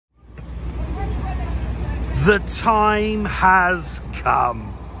The time has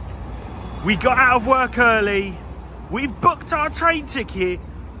come. We got out of work early. We've booked our train ticket.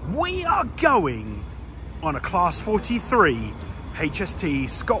 We are going on a Class 43 HST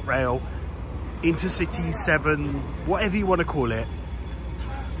Scotrail Inter7city 7, whatever you want to call it.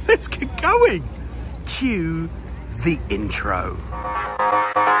 Let's get going. Cue the intro.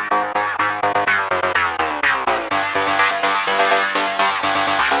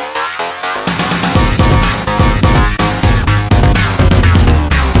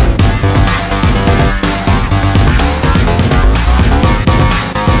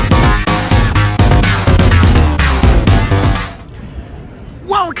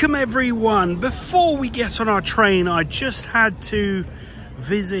 Welcome everyone. Before we get on our train, I just had to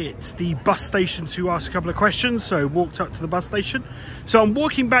visit the bus station to ask a couple of questions, so walked up to the bus station. So I'm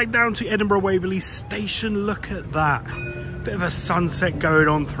walking back down to Edinburgh Waverley Station. Look at that, bit of a sunset going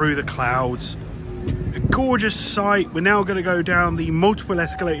on through the clouds, a gorgeous sight. We're now going to go down the multiple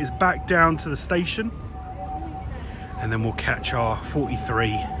escalators back down to the station, and then we'll catch our 43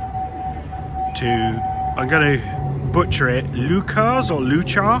 to, I'm going to butcher it, Leuchars or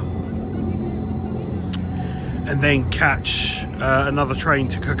Leuchars, and then catch another train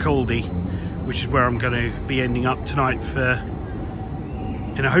to Kirkcaldy, which is where I'm going to be ending up tonight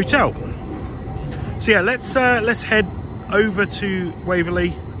in a hotel. So yeah, let's head over to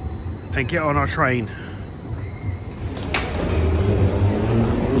Waverley and get on our train.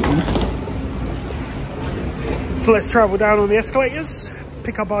 So let's travel down on the escalators,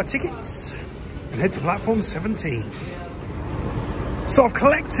 pick up our tickets, and head to platform 17. So I've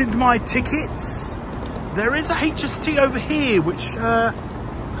collected my tickets. There is a HST over here, which I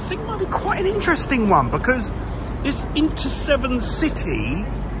think might be quite an interesting one, because this Inter7city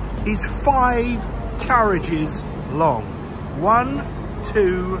is 5 carriages long. 1,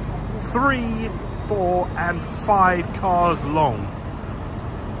 2, 3, 4, and 5 cars long.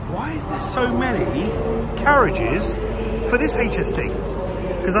 Why is there so many carriages for this HST?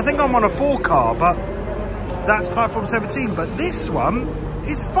 Because I think I'm on a 4 car, but that's platform 17. But this one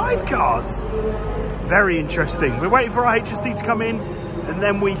is 5 cars. Very interesting. We're waiting for our HST to come in, and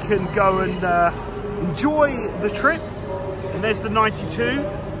then we can go and enjoy the trip. And there's the 92.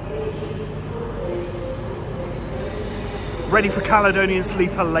 Ready for Caledonian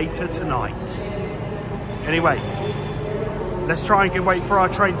Sleeper later tonight. Anyway, let's try and wait for our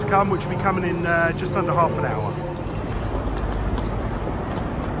train to come, which will be coming in just under half an hour.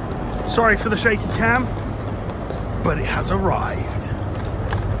 Sorry for the shaky cam, but it has arrived.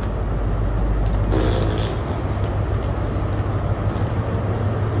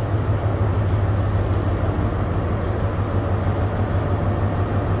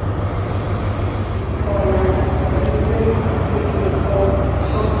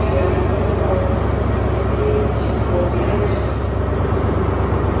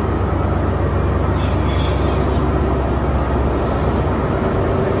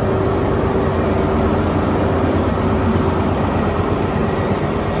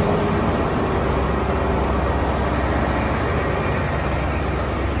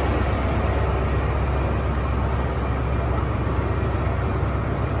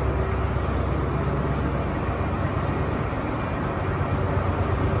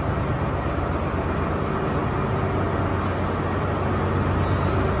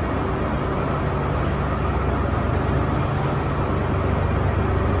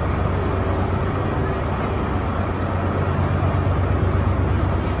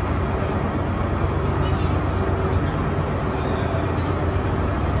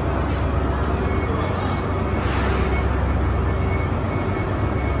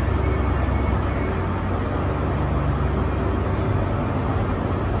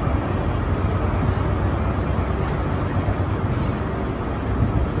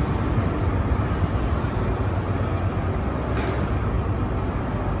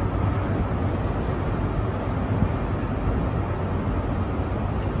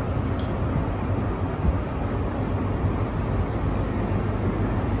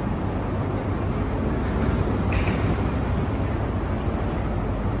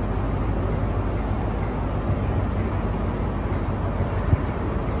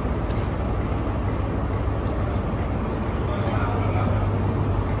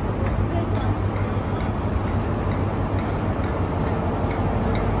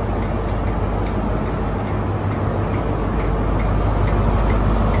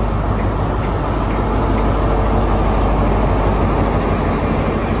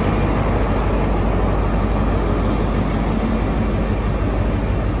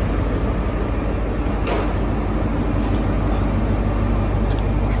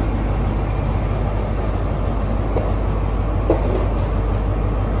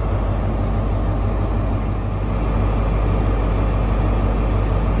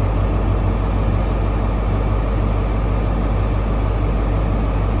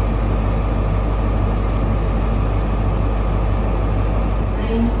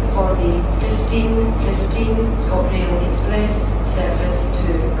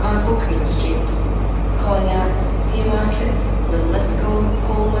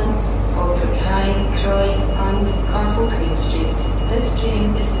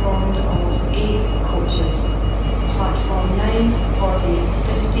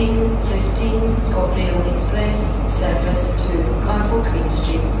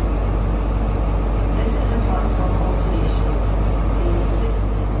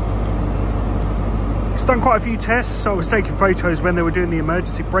 It's done quite a few tests, so I was taking photos when they were doing the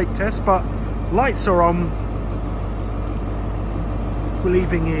emergency brake test, but lights are on. We're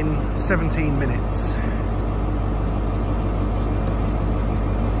leaving in 17 minutes.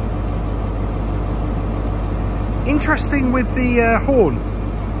 Interesting with the horn,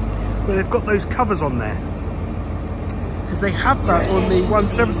 where they've got those covers on there. Because they have that on the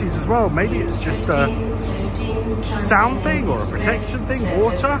 170s as well. Maybe it's just a sound thing or a protection thing,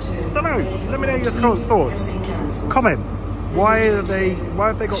 water. I don't know. Let me know your thoughts. Comment. Why have they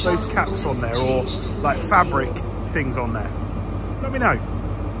got those caps on there, or like fabric things on there? Let me know.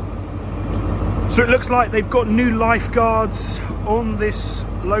 So it looks like they've got new lifeguards on this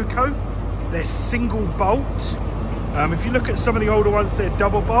loco. They're single bolt. If you look at some of the older ones, they're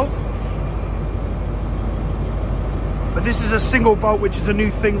double bolt. But this is a single bolt, which is a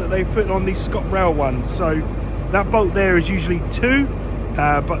new thing that they've put on these Scotrail ones. So that bolt there is usually 2,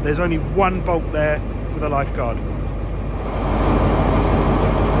 but there's only 1 bolt there for the lifeguard.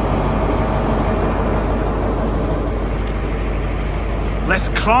 Let's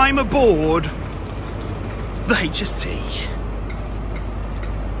climb aboard the HST.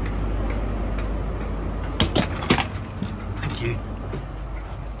 Thank you.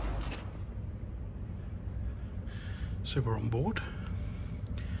 So we're on board.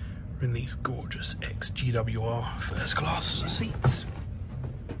 We're in these gorgeous XGWR first class seats.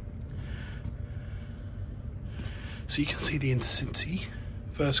 So you can see the Inter7city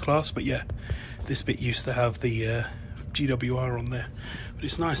first class, but yeah, this bit used to have the GWR on there. But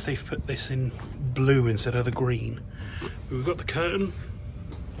it's nice they've put this in blue instead of the green. But we've got the curtain.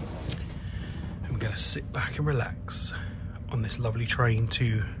 And we're gonna sit back and relax on this lovely train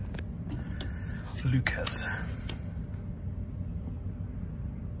to Leuchars.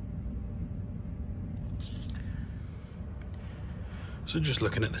 So just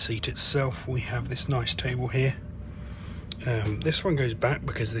looking at the seat itself, we have this nice table here. This one goes back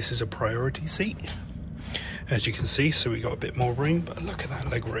because this is a priority seat, as you can see, so we got a bit more room, but look at that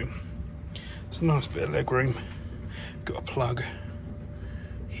leg room. It's a nice bit of leg room. Got a plug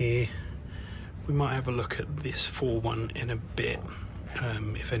here. We might have a look at this 4-1 in a bit,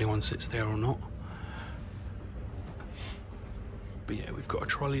 if anyone sits there or not. But yeah, we've got a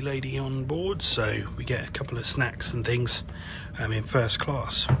trolley lady on board, so we get a couple of snacks and things in first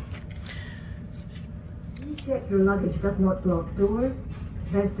class. Check your luggage does not block doors,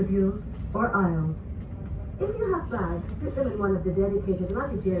 vestibules, or aisles. If you have bags, put them in one of the dedicated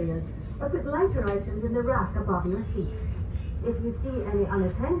luggage areas, or put lighter items in the rack above your seat. If you see any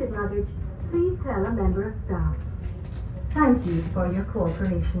unattended luggage, please tell a member of staff. Thank you for your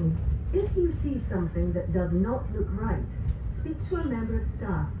cooperation. If you see something that does not look right, speak to a member of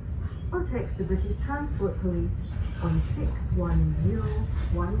staff or text the British Transport Police on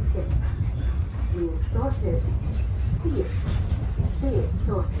 61016. We'll sort it. See it. Say it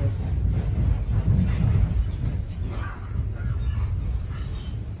sorted.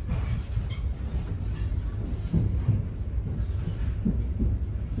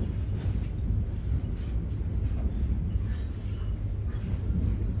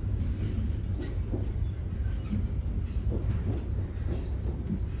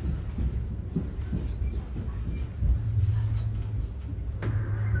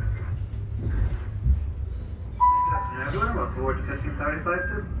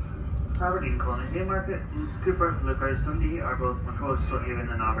 Aberdeen Colony Haymarket and Cooper and Leuchars Sunday are both controlled shortly in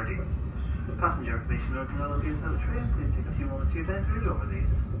Aberdeen. The passenger information notes are located on the train. Please take a few moments to your time to read over these.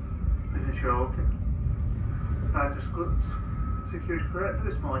 Please ensure all bags are secured correctly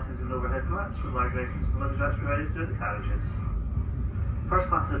with small items in overhead mats, with large items and luggage racks provided through the carriages. First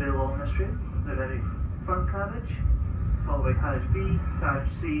class is available on this train. The very front carriage, followed by carriage B, carriage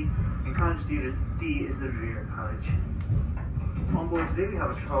C, and carriage D is the rear carriage. On board today we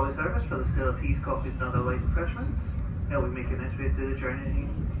have a trolley service for the sale of teas, coffees and other light refreshments. They'll be making its way through the journey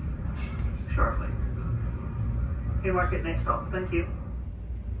shortly. Haymarket next stop, thank you.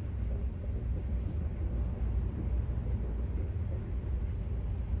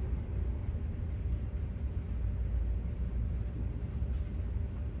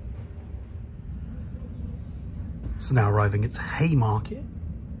 So now arriving at Haymarket.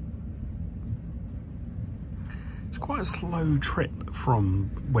 Quite a slow trip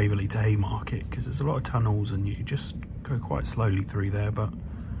from Waverley to Haymarket because there's a lot of tunnels and you just go quite slowly through there, but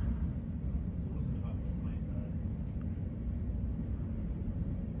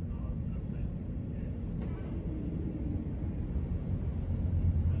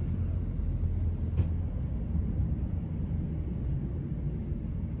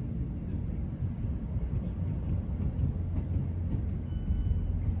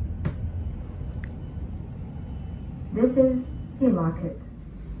This is Haymarket.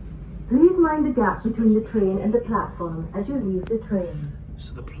 Please mind the gap between the train and the platform as you leave the train.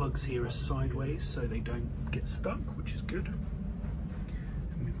 So the plugs here are sideways so they don't get stuck, which is good.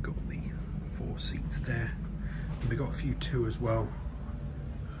 And we've got the 4 seats there. And we've got a few too as well.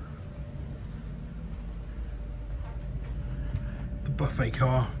 The buffet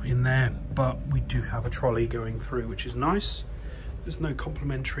car in there, but we do have a trolley going through, which is nice. There's no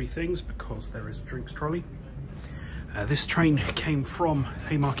complimentary things because there is a drinks trolley. This train came from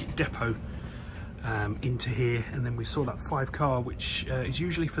Haymarket Depot into here, and then we saw that 5 car, which is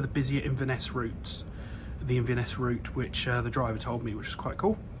usually for the busier Inverness routes. The Inverness route, which the driver told me, which is quite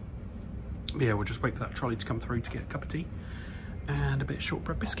cool. But yeah, we'll just wait for that trolley to come through to get a cup of tea and a bit of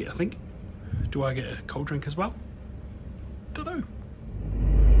shortbread biscuit, I think. Do I get a cold drink as well? Don't know.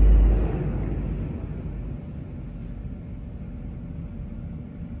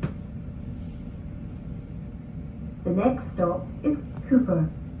 The next stop is Cooper.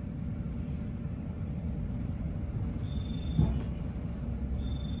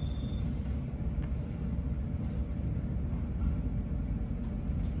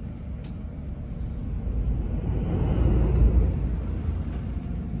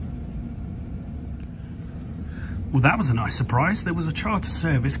 Well, that was a nice surprise. There was a charter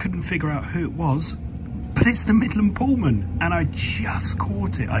service, couldn't figure out who it was, but it's the Midland Pullman, and I just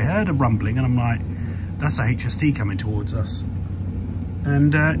caught it. I heard a rumbling and I'm like, that's a HST coming towards us.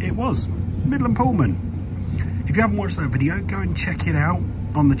 And it was Midland Pullman. If you haven't watched that video, go and check it out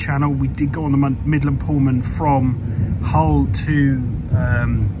on the channel. We did go on the Midland Pullman from Hull to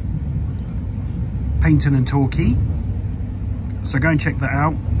Paignton and Torquay. So go and check that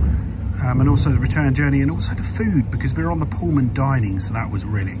out. And also the return journey, and also the food, because we were on the Pullman dining, so that was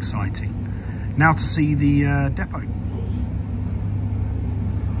really exciting. Now to see the depot.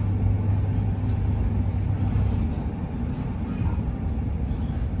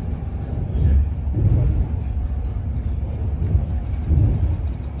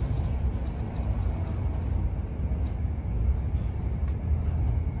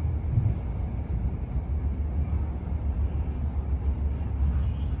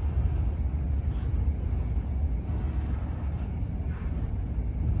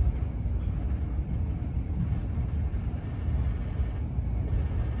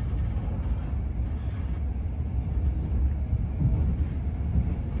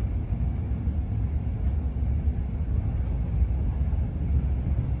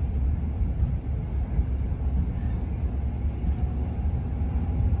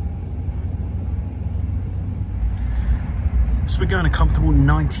 So we're going a comfortable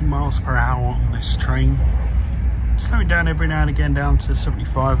 90 miles per hour on this train. Slowing down every now and again down to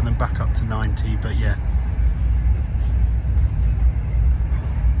 75 and then back up to 90, but yeah.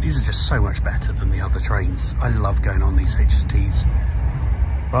 These are just so much better than the other trains. I love going on these HSTs.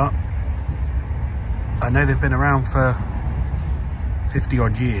 But I know they've been around for 50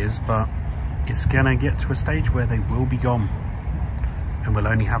 odd years, but it's gonna get to a stage where they will be gone. And we'll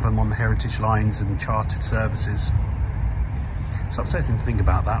only have them on the heritage lines and chartered services. It's upsetting to think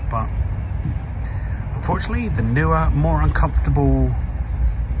about that, but unfortunately the newer, more uncomfortable,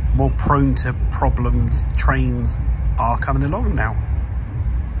 more prone to problems trains are coming along now.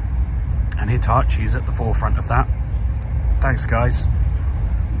 And Hitachi is at the forefront of that. Thanks guys.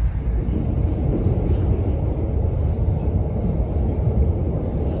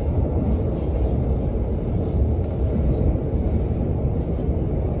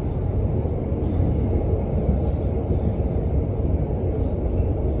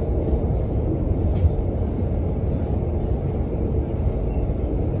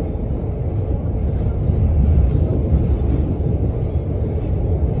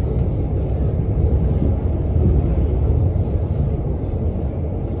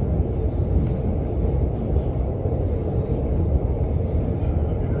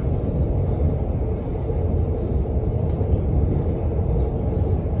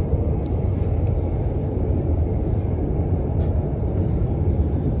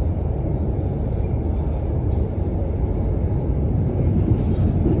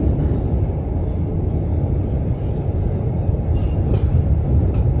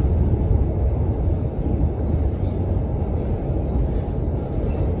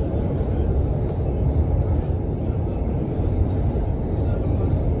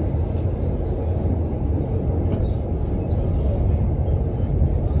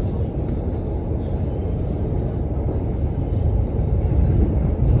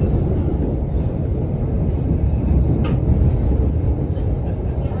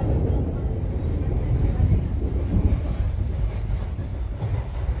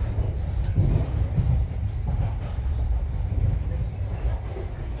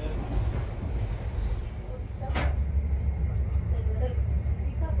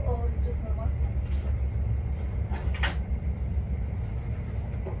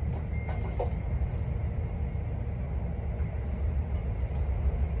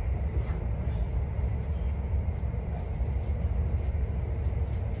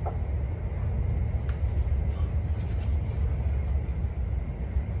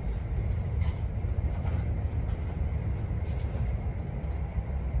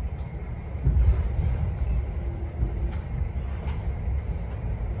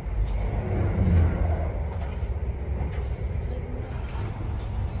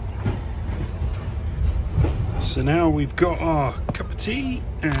 So now we've got our cup of tea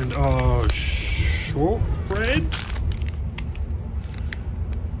and our shortbread.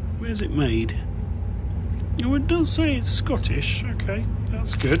 Where's it made? Oh, it does say it's Scottish. Okay,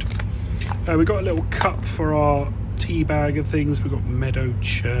 that's good. We've got a little cup for our tea bag and things. We've got meadow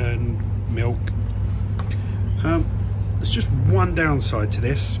churn milk. There's just one downside to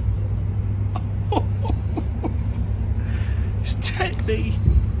this. It's Tetley.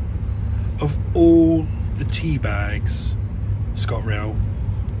 Of all the tea bags, Scotrail,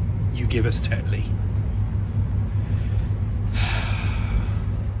 you give us Tetley.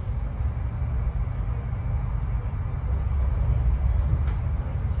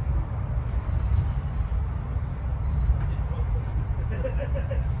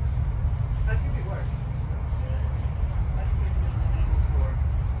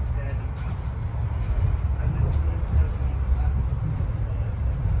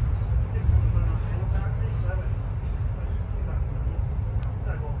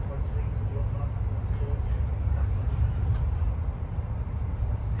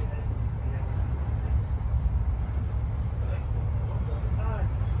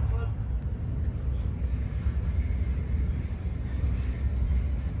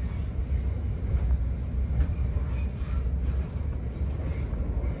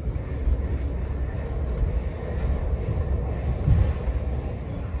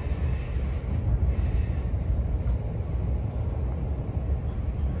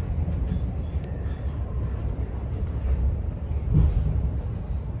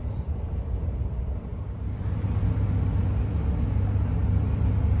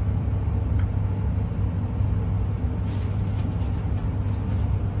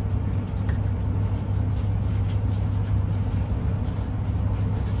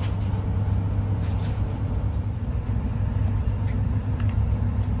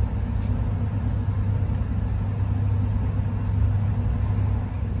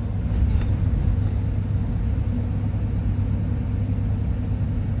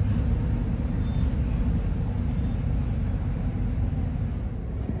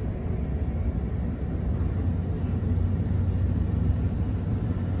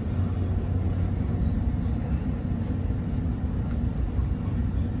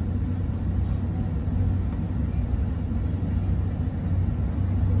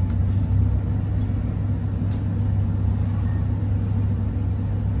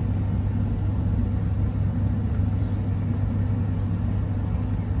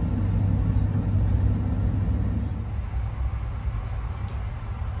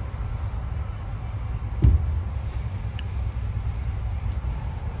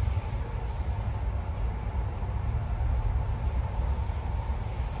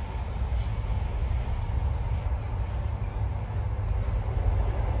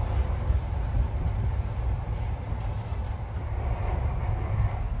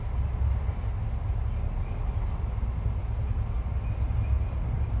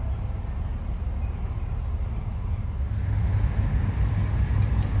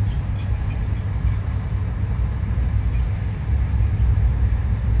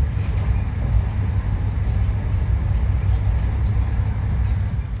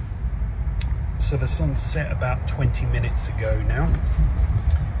 So the sun set about 20 minutes ago now.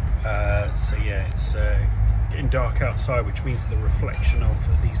 So yeah, it's getting dark outside, which means the reflection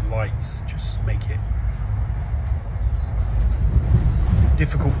of these lights just make it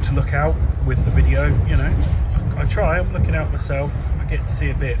difficult to look out with the video, you know. I try, I'm looking out myself, I get to see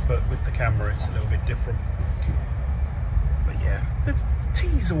a bit, but with the camera it's a little bit different. But yeah, the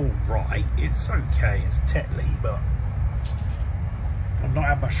tea's all right, it's okay, it's Tetley, but I've not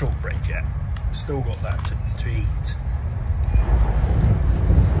had my shortbread yet. Still got that to eat.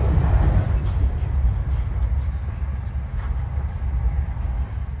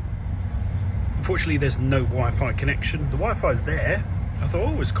 Unfortunately, there's no Wi-Fi connection. The Wi-Fi's there. I thought,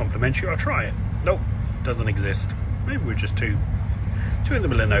 oh, it's complimentary, I'll try it. Nope, doesn't exist. Maybe we're just two in the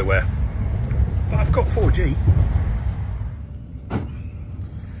middle of nowhere. But I've got 4G.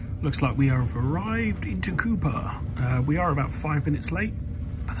 Looks like we have arrived into Cooper. We are about 5 minutes late,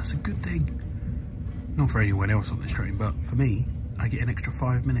 but that's a good thing. Not for anyone else on this train, but for me, I get an extra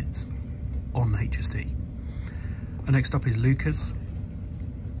 5 minutes on the HST. Our next stop is Leuchars,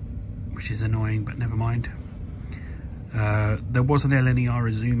 which is annoying, but never mind. There was an LNER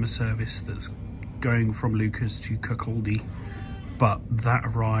Azuma service that's going from Leuchars to Kirkcaldy, but that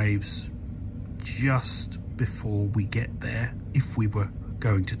arrives just before we get there, if we were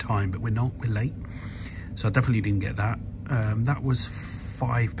going to time, but we're not, we're late. So I definitely didn't get that. That was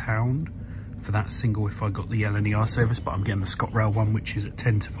 £5 for that single if I got the LNER service, but I'm getting the Scotrail one, which is at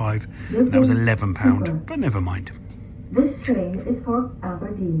 10 to 5. That was £11, but never mind. This train is for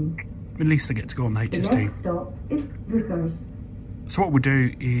Aberdeen. At least I get to go on the HST. The next stop is Leuchars. So what we'll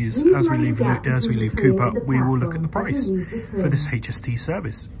do is, as we leave Cooper, we will look at the price for this HST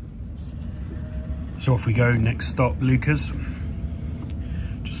service. So off we go, next stop, Leuchars.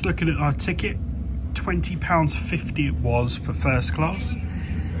 Just looking at our ticket, £20.50 it was for first class.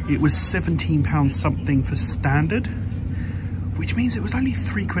 It was £17 something for standard, which means it was only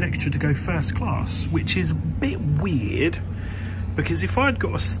 £3 extra to go first class, which is a bit weird, because if I'd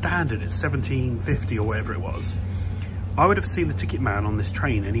got a standard at £17.50 or whatever it was, I would have seen the ticket man on this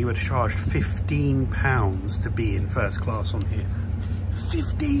train and he would have charged £15 to be in first class on here.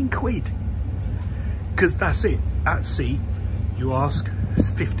 15 quid. Because that's it. At seat, you ask, it's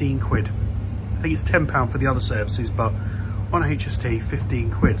 15 quid. I think it's £10 for the other services, but on HST,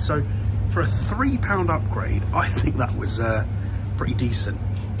 15 quid. So for a £3 upgrade, I think that was pretty decent.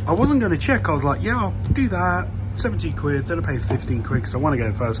 I wasn't going to check. I was like, yeah, I'll do that. 17 quid, then I pay 15 quid because I want to go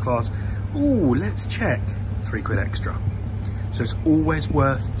in first class. Ooh, let's check. £3 extra. So it's always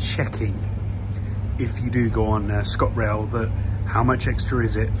worth checking if you do go on Scotrail that how much extra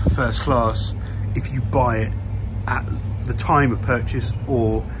is it for first class if you buy it at the time of purchase,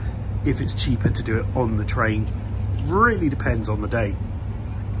 or if it's cheaper to do it on the train. Really depends on the day.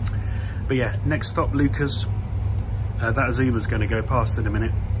 But yeah, next stop, Leuchars. That Azuma's going to go past in a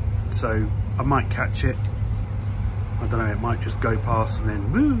minute, so I might catch it. I don't know, it might just go past and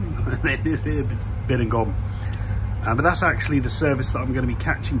then woo, and then it's been and gone. But that's actually the service that I'm going to be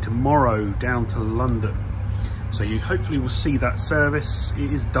catching tomorrow down to London. So you hopefully will see that service.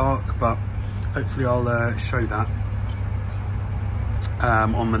 It is dark, but hopefully I'll show that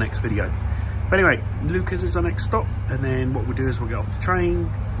on the next video. But anyway, Leuchars is our next stop, and then what we'll do is we'll get off the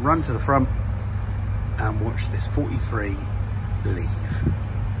train, run to the front, and watch this 43 leave,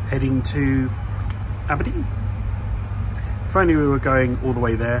 heading to Aberdeen. If only we were going all the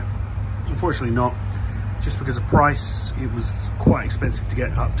way there. Unfortunately not, just because of price. It was quite expensive to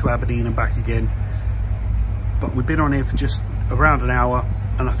get up to Aberdeen and back again. But we've been on here for just around an hour,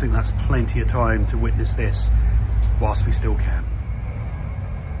 and I think that's plenty of time to witness this whilst we still can.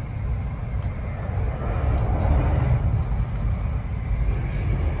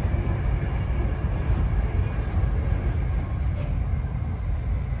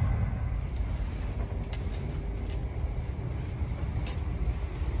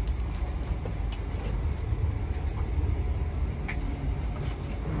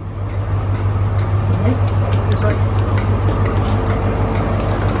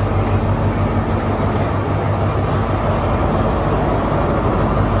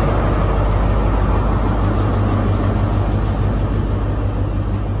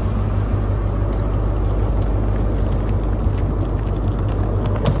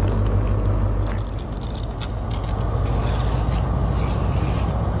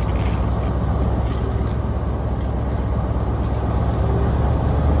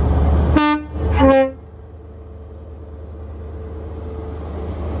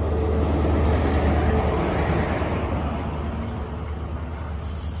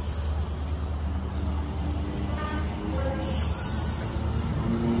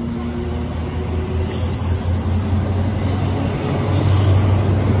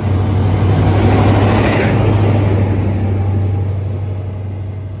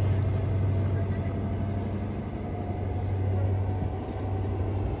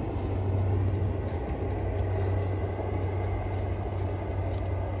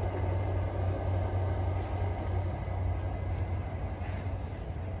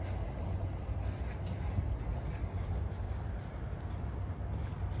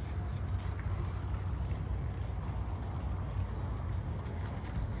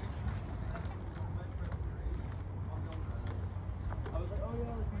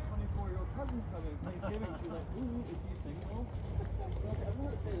 Thanksgiving, she was like, ooh, is he single? I was like, I don't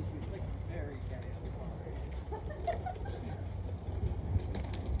want to say this, but he's like very gay, I'm sorry.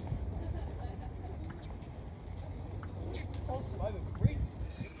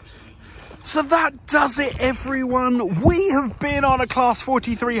 So that does it, everyone. We have been on a Class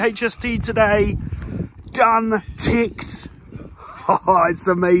 43 HST today. Done, ticked. Oh, it's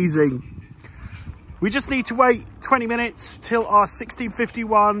amazing. We just need to wait 20 minutes till our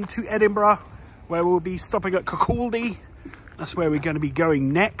 1651 to Edinburgh, where we'll be stopping at Kirkcaldy. That's where we're going to be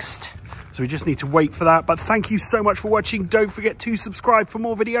going next. So we just need to wait for that. But thank you so much for watching. Don't forget to subscribe for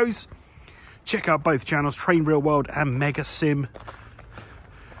more videos. Check out both channels, Train Real World and MegaSim,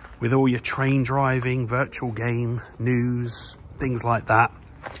 with all your train driving, virtual game, news, things like that.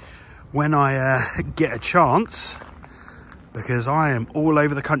 when I get a chance, because I am all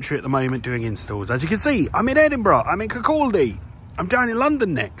over the country at the moment doing installs. As you can see, I'm in Edinburgh, I'm in Kirkcaldy, I'm down in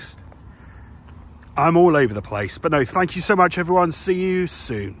London next. I'm all over the place. But no, thank you so much, everyone. See you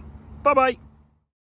soon. Bye-bye.